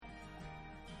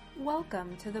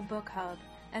Welcome to the Book Hub,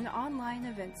 an online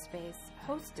event space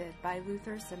hosted by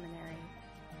Luther Seminary.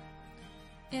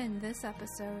 In this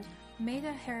episode,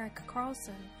 Meta Herrick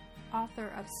Carlson,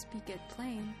 author of Speak It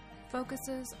Plain,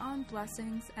 focuses on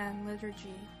blessings and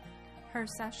liturgy. Her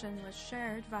session was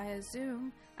shared via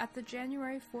Zoom at the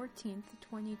January 14th,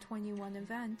 2021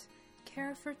 event,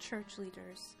 Care for Church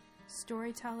Leaders,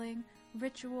 Storytelling,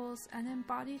 Rituals, and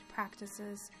Embodied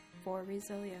Practices for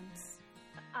Resilience.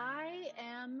 I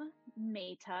am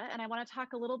Meta, and I want to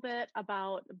talk a little bit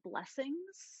about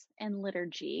blessings and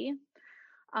liturgy.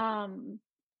 Ellen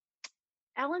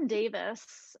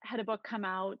Davis had a book come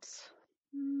out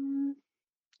in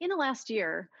the last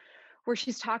year where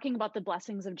she's talking about the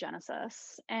blessings of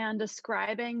Genesis and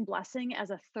describing blessing as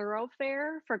a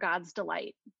thoroughfare for God's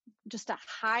delight, just a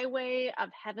highway of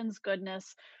heaven's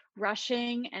goodness,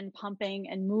 rushing and pumping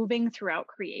and moving throughout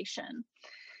creation.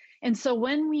 And so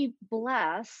when we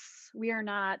bless, we are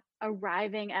not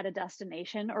arriving at a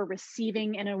destination or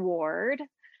receiving an award.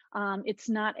 It's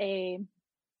not a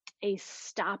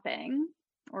stopping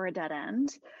or a dead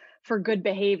end for good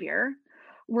behavior.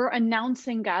 We're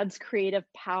announcing God's creative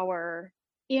power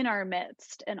in our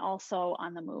midst and also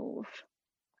on the move.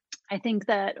 I think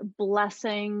that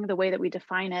blessing, the way that we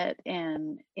define it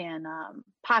in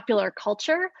popular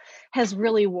culture, has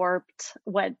really warped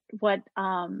what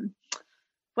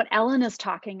Ellen is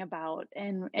talking about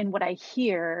and what I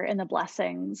hear in the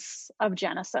blessings of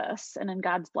Genesis and in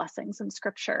God's blessings in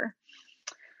Scripture.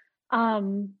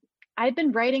 I've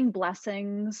been writing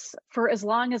blessings for as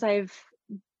long as I've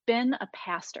been a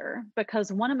pastor,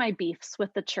 because one of my beefs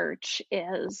with the church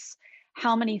is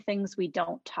how many things we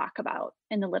don't talk about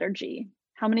in the liturgy,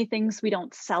 how many things we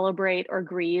don't celebrate or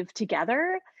grieve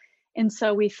together. And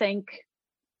so we think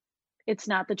it's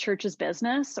not the church's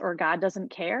business, or God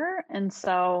doesn't care, and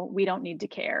so we don't need to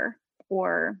care,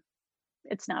 or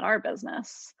it's not our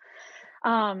business.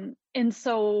 And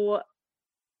so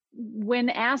when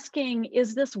asking,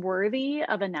 is this worthy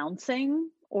of announcing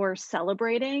or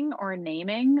celebrating or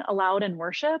naming aloud in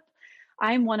worship,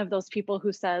 I'm one of those people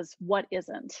who says, what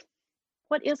isn't?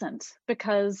 What isn't?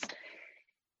 Because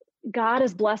God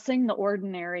is blessing the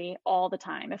ordinary all the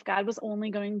time. If God was only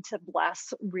going to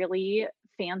bless really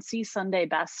fancy Sunday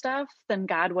best stuff, then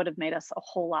God would have made us a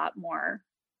whole lot more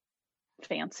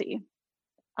fancy.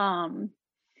 But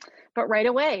right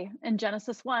away in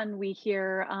Genesis 1, we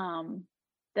hear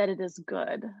that it is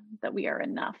good, that we are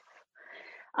enough.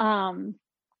 And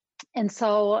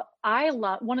so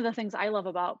one of the things I love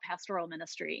about pastoral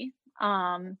ministry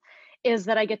is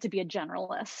that I get to be a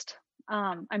generalist.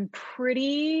 I'm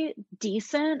pretty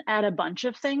decent at a bunch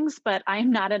of things, but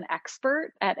I'm not an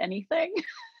expert at anything.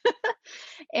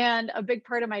 And a big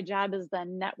part of my job is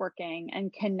then networking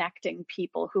and connecting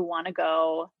people who want to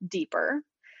go deeper,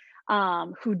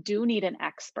 who do need an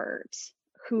expert,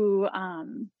 who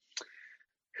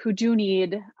do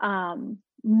need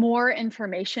more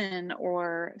information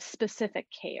or specific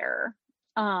care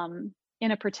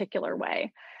in a particular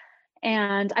way.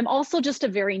 And I'm also just a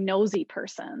very nosy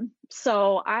person.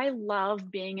 So I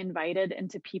love being invited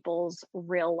into people's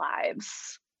real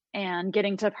lives and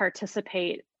getting to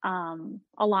participate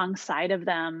alongside of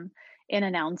them in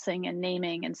announcing and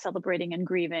naming and celebrating and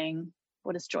grieving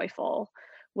what is joyful,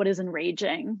 what is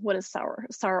enraging, what is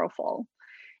sorrowful.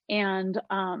 And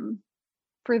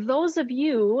for those of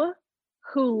you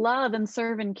who love and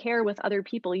serve and care with other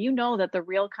people, you know that the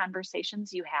real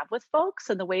conversations you have with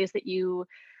folks and the ways that you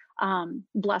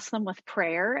bless them with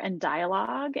prayer and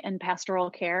dialogue and pastoral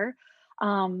care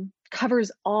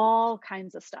covers all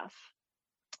kinds of stuff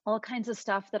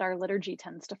that our liturgy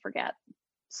tends to forget.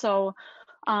 So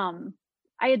I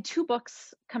had 2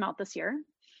 books come out this year,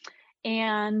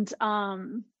 and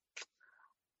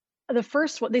the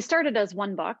first one, they started as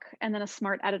one book, and then a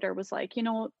smart editor was like,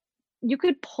 you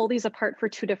could pull these apart for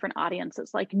 2 different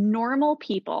audiences, like normal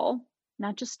people,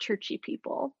 not just churchy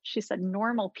people. She said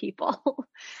normal people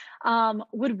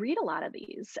would read a lot of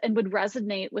these and would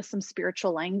resonate with some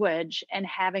spiritual language and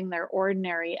having their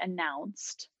ordinary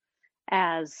announced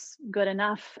as good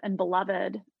enough and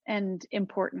beloved and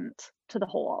important to the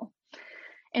whole.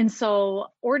 And so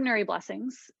Ordinary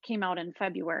Blessings came out in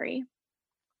February.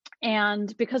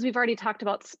 And because we've already talked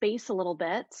about space a little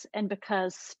bit, and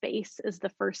because space is the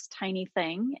first tiny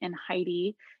thing in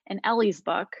Heidi and Ellie's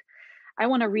book, I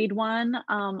want to read one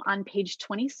on page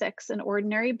 26 in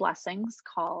Ordinary Blessings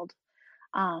called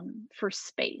For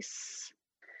Space.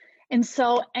 And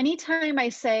so anytime I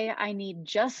say I need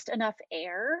just enough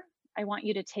air, I want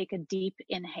you to take a deep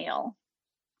inhale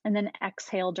and then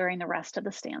exhale during the rest of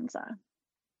the stanza.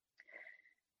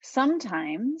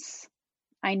 Sometimes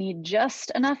I need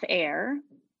just enough air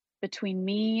between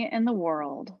me and the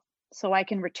world so I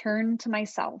can return to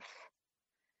myself.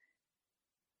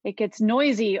 It gets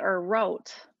noisy or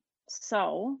rote,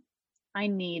 so I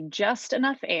need just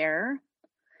enough air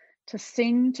to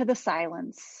sing to the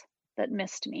silence that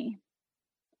missed me.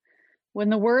 When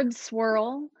the words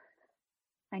swirl,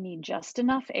 I need just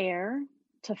enough air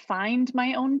to find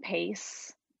my own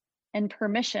pace and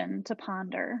permission to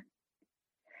ponder.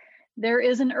 There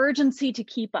is an urgency to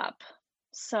keep up,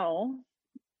 so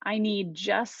I need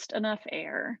just enough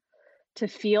air to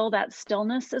feel that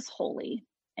stillness is holy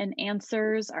and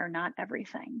answers are not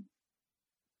everything.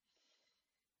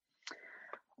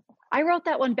 I wrote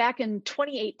that one back in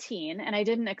 2018, and I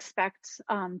didn't expect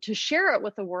to share it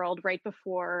with the world right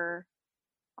before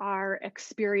our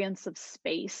experience of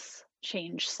space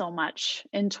changed so much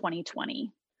in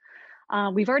 2020.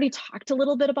 We've already talked a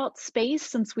little bit about space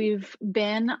since we've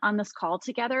been on this call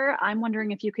together. I'm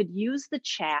wondering if you could use the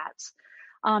chat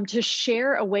to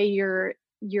share a way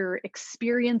you're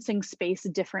experiencing space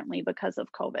differently because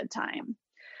of COVID time.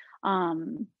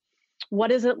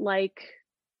 What is it like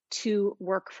to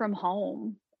work from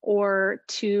home or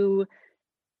to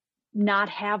not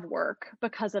have work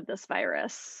because of this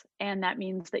virus? And that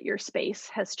means that your space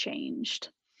has changed.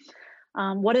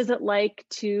 What is it like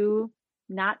to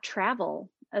not travel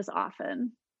as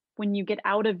often when you get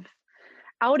out of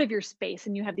your space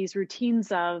and you have these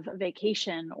routines of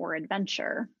vacation or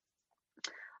adventure?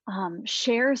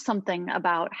 Share something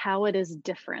about how it is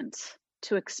different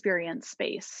to experience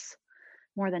space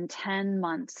more than 10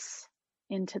 months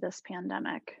into this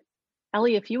pandemic.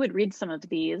 Ellie, if you would read some of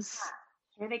these.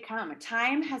 Here they come.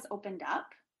 Time has opened up,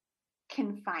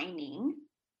 confining.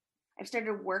 I've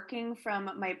started working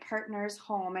from my partner's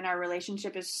home and our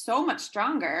relationship is so much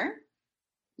stronger.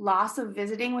 Loss of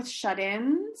visiting with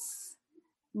shut-ins.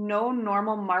 No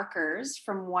normal markers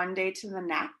from one day to the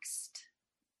next.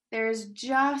 There's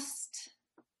just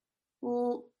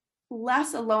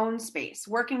less alone space.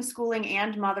 Working, schooling,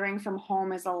 and mothering from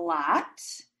home is a lot.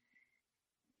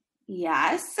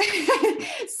 Yes.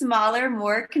 Smaller,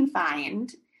 more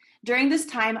confined. During this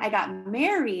time, I got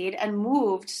married and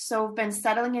moved, so I've been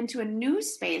settling into a new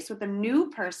space with a new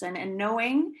person and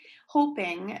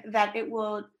hoping that it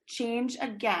will change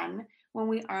again when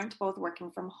we aren't both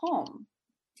working from home.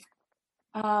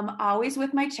 Always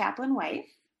with my chaplain wife,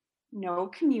 no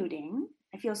commuting.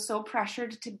 I feel so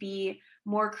pressured to be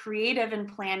more creative in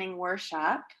planning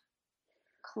worship.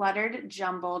 Cluttered,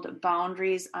 jumbled,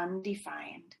 boundaries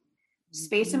undefined.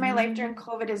 Space in my life during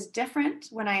COVID is different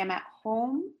when I am at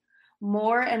home.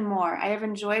 More and more, I have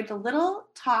enjoyed the little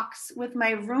talks with my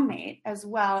roommate as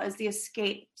well as the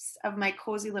escapes of my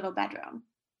cozy little bedroom.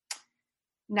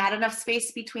 Not enough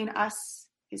space between us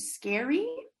is scary.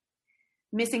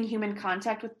 Missing human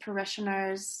contact with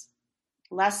parishioners.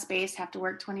 Less space, have to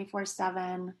work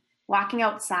 24/7. Walking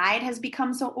outside has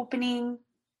become so opening.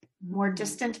 More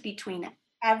distance between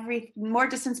everything,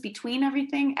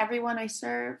 everyone I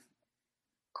serve.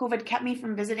 COVID kept me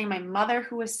from visiting my mother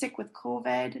who was sick with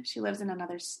COVID. She lives in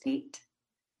another state.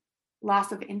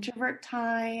 Loss of introvert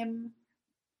time.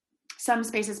 Some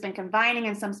spaces have been confining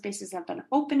and some spaces have been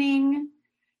opening.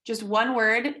 Just one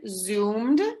word,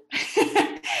 zoomed.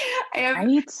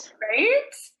 Right?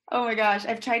 Oh my gosh.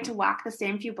 I've tried to walk the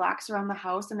same few blocks around the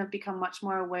house and have become much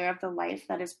more aware of the life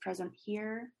that is present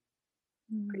here.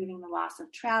 Grieving the loss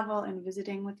of travel and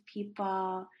visiting with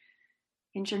people.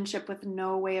 Internship with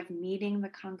no way of meeting the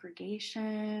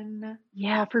congregation.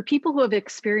 Yeah, for people who have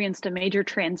experienced a major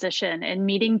transition and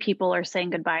meeting people or saying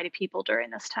goodbye to people during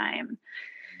this time,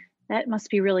 that must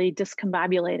be really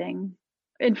discombobulating.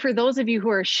 And for those of you who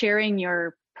are sharing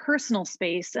your personal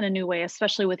space in a new way,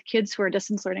 especially with kids who are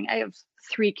distance learning, I have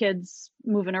 3 kids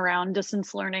moving around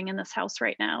distance learning in this house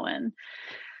right now. And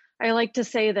I like to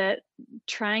say that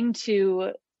trying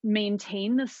to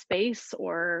maintain the space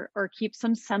or keep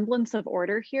some semblance of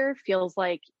order here feels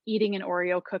like eating an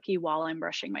Oreo cookie while I'm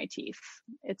brushing my teeth.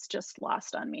 It's just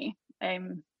lost on me.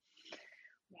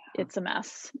 It's a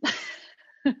mess.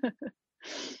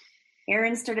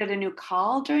 Erin started a new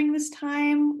call during this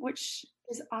time, which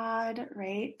is odd,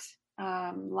 right?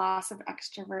 Loss of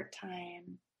extrovert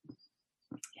time.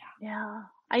 Yeah.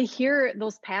 I hear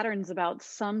those patterns about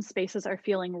some spaces are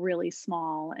feeling really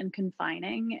small and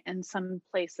confining, and some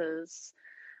places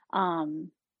are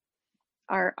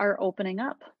opening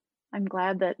up. I'm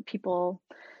glad that people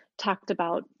talked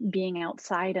about being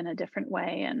outside in a different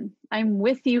way, and I'm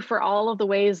with you for all of the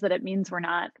ways that it means we're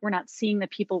not seeing the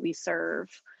people we serve.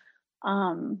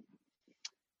 I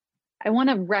want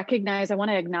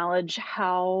to acknowledge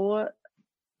how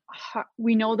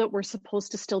we know that we're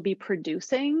supposed to still be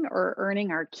producing or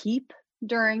earning our keep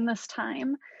during this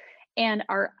time. And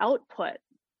our output,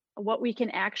 what we can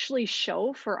actually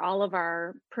show for all of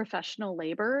our professional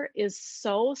labor, is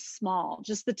so small,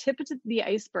 just the tip of the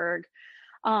iceberg,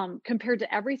 compared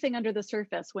to everything under the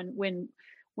surface.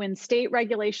 When state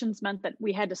regulations meant that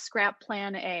we had to scrap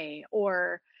plan A,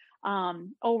 or oh,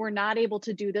 we're not able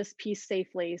to do this piece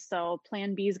safely, so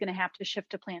plan B is going to have to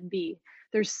shift to plan B.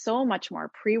 There's so much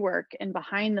more pre-work and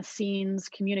behind the scenes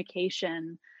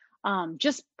communication,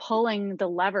 just pulling the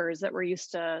levers that we're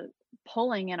used to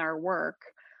pulling in our work,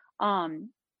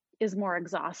 is more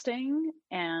exhausting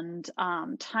and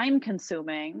time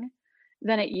consuming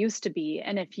than it used to be.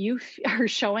 And if you are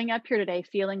showing up here today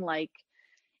feeling like,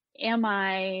 am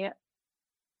I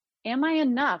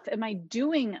enough? Am I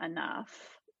doing enough?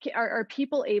 Are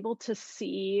people able to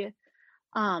see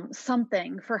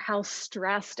something for how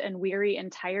stressed and weary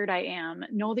and tired I am?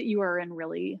 Know that you are in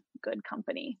really good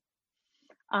company.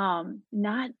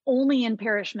 Not only in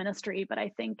parish ministry, but I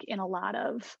think in a lot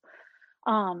of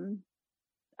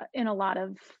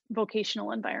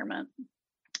vocational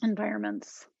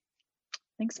environments.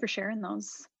 Thanks for sharing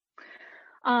those.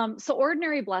 So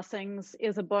Ordinary Blessings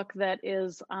is a book that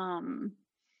is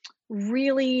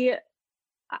really,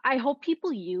 I hope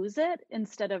people use it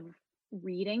instead of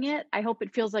reading it. I hope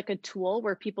it feels like a tool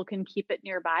where people can keep it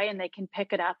nearby and they can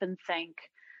pick it up and think,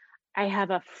 I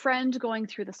have a friend going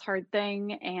through this hard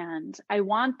thing and I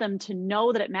want them to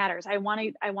know that it matters. I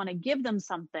want to give them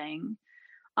something,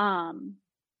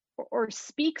 or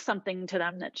speak something to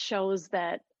them that shows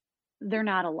that they're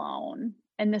not alone.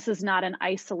 And this is not an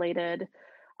isolated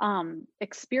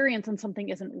experience, and something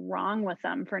isn't wrong with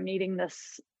them for needing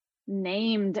this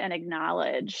named and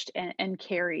acknowledged and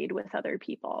carried with other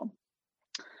people.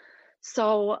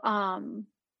 So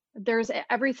there's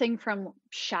everything from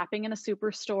shopping in a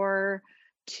superstore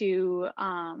to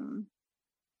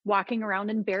walking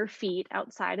around in bare feet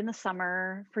outside in the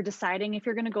summer, for deciding if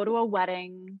you're going to go to a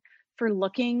wedding, for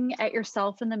looking at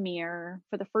yourself in the mirror,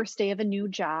 for the first day of a new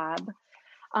job.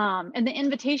 And the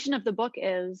invitation of the book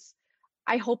is,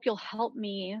 I hope you'll help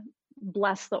me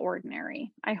bless the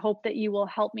ordinary. I hope that you will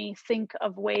help me think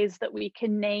of ways that we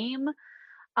can name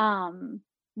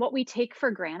what we take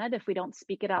for granted if we don't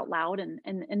speak it out loud,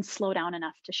 and slow down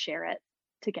enough to share it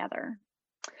together.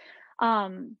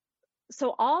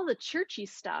 So all the churchy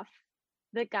stuff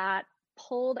that got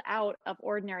pulled out of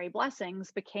Ordinary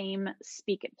Blessings became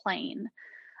Speak It Plain.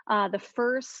 The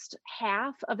first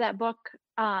half of that book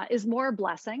is more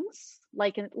blessings,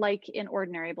 like in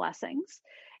Ordinary Blessings.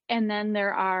 And then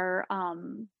there are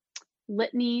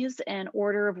litanies and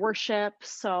order of worship.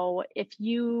 So if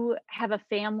you have a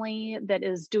family that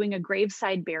is doing a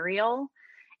graveside burial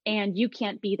and you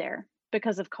can't be there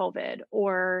because of COVID,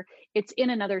 or it's in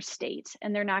another state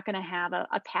and they're not going to have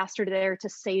a pastor there to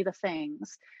say the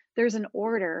things, there's an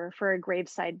order for a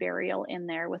graveside burial in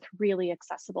there with really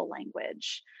accessible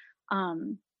language.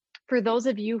 For those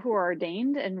of you who are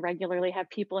ordained and regularly have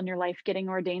people in your life getting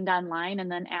ordained online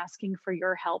and then asking for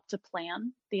your help to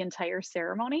plan the entire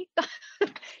ceremony,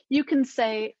 you can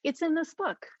say, it's in this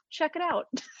book, check it out.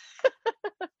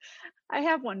 I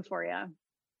have one for you.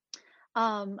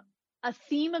 A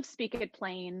theme of Speak It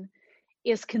Plain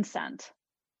is consent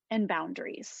and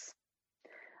boundaries.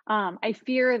 I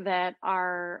fear that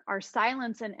our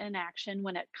silence and inaction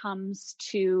when it comes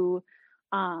to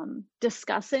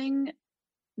discussing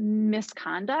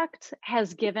misconduct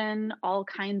has given all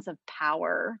kinds of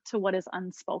power to what is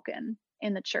unspoken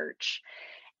in the church.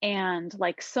 And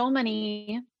like so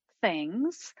many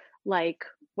things, like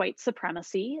white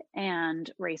supremacy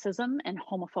and racism and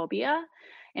homophobia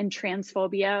and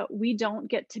transphobia, we don't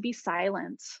get to be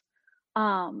silent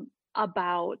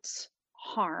about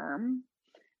harm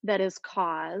that is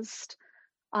caused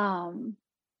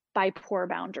by poor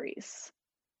boundaries.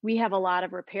 We have a lot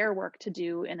of repair work to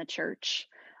do in the church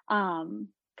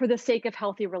for the sake of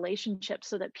healthy relationships,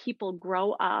 so that people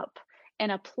grow up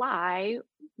and apply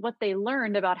what they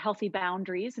learned about healthy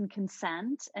boundaries and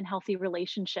consent and healthy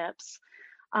relationships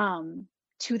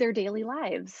to their daily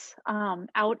lives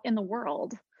out in the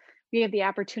world. We have the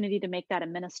opportunity to make that a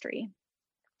ministry.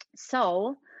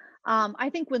 So I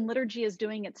think when liturgy is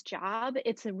doing its job,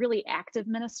 it's a really active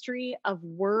ministry of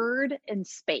word and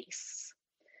space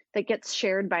that gets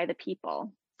shared by the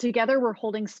people. Together, we're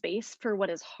holding space for what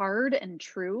is hard and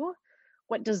true,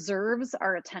 what deserves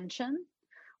our attention,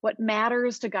 what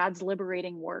matters to God's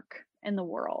liberating work in the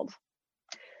world.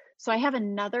 So I have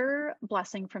another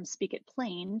blessing from Speak It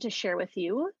Plain to share with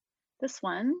you. This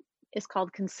one is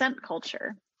called Consent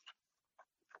Culture.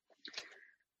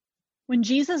 When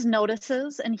Jesus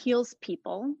notices and heals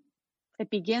people,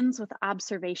 it begins with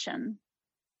observation,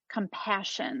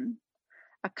 compassion,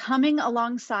 a coming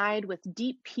alongside with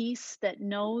deep peace that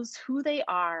knows who they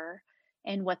are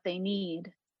and what they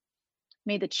need.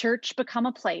 May the church become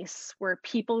a place where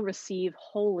people receive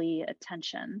holy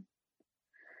attention.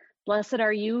 Blessed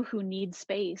are you who need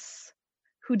space,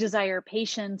 who desire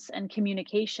patience and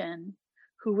communication,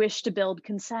 who wish to build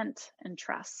consent and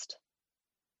trust.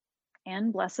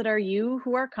 And blessed are you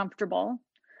who are comfortable,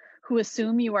 who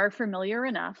assume you are familiar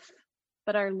enough,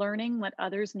 but are learning what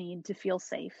others need to feel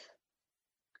safe.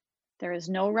 There is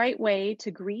no right way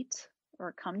to greet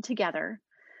or come together,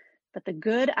 but the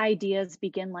good ideas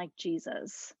begin like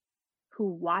Jesus, who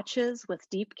watches with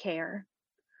deep care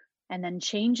and then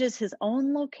changes his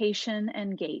own location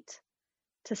and gait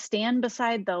to stand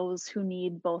beside those who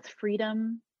need both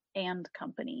freedom and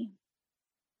company.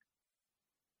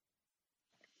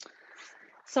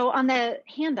 So on the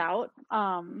handout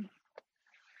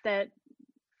that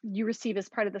you receive as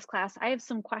part of this class, I have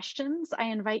some questions I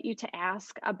invite you to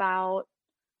ask about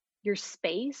your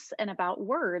space and about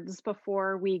words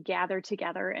before we gather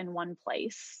together in one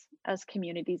place as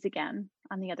communities again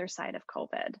on the other side of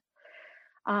COVID.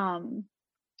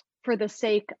 For the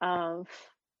sake of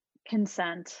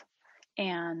consent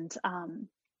and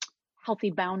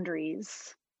healthy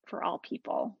boundaries for all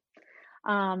people.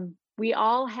 We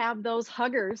all have those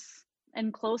huggers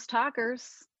and close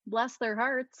talkers, bless their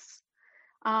hearts.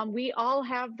 We all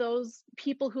have those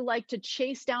people who like to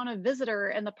chase down a visitor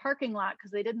in the parking lot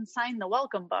because they didn't sign the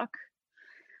welcome book.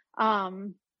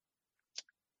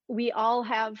 We all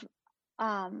have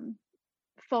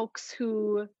folks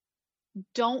who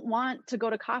don't want to go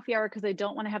to coffee hour because they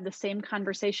don't want to have the same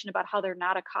conversation about how they're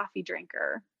not a coffee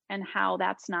drinker and how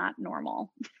that's not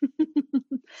normal.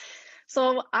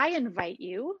 So I invite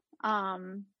you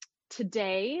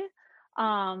today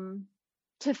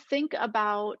to think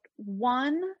about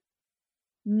one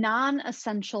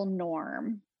non-essential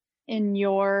norm in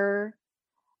your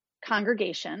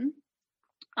congregation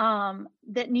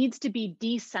that needs to be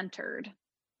decentered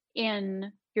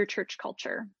in your church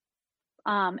culture.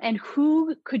 And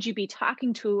who could you be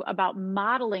talking to about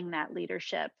modeling that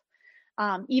leadership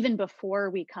even before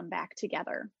we come back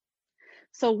together?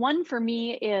 So one for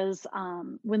me is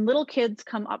when little kids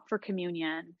come up for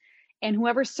communion and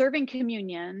whoever's serving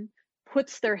communion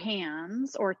puts their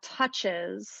hands or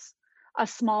touches a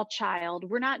small child,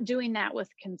 we're not doing that with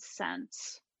consent.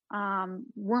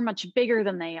 We're much bigger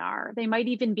than they are. They might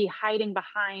even be hiding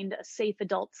behind a safe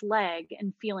adult's leg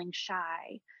and feeling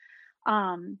shy.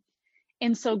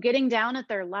 And so getting down at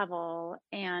their level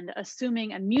and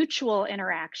assuming a mutual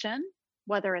interaction,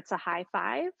 whether it's a high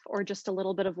five or just a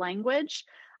little bit of language,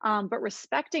 but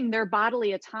respecting their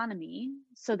bodily autonomy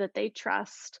so that they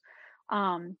trust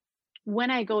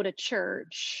when I go to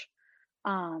church,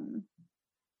 I'm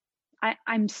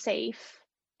safe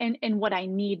and what I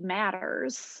need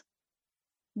matters.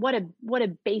 What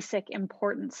a basic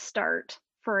important start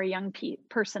for a young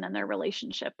person in their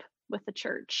relationship with the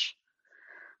church.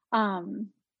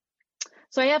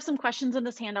 So I have some questions in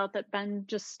this handout that Ben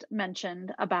just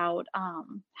mentioned about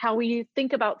how we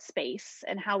think about space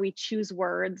and how we choose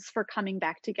words for coming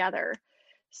back together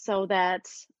so that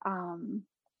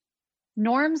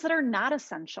norms that are not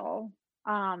essential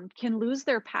can lose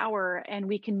their power and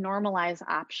we can normalize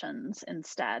options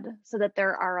instead so that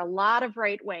there are a lot of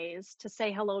right ways to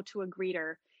say hello to a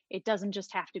greeter. It doesn't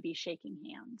just have to be shaking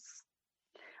hands.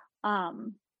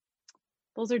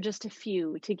 Those are just a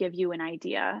few to give you an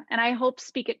idea. And I hope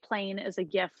Speak It Plain is a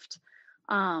gift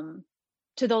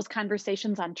to those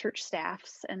conversations on church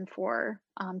staffs and for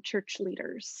church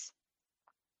leaders.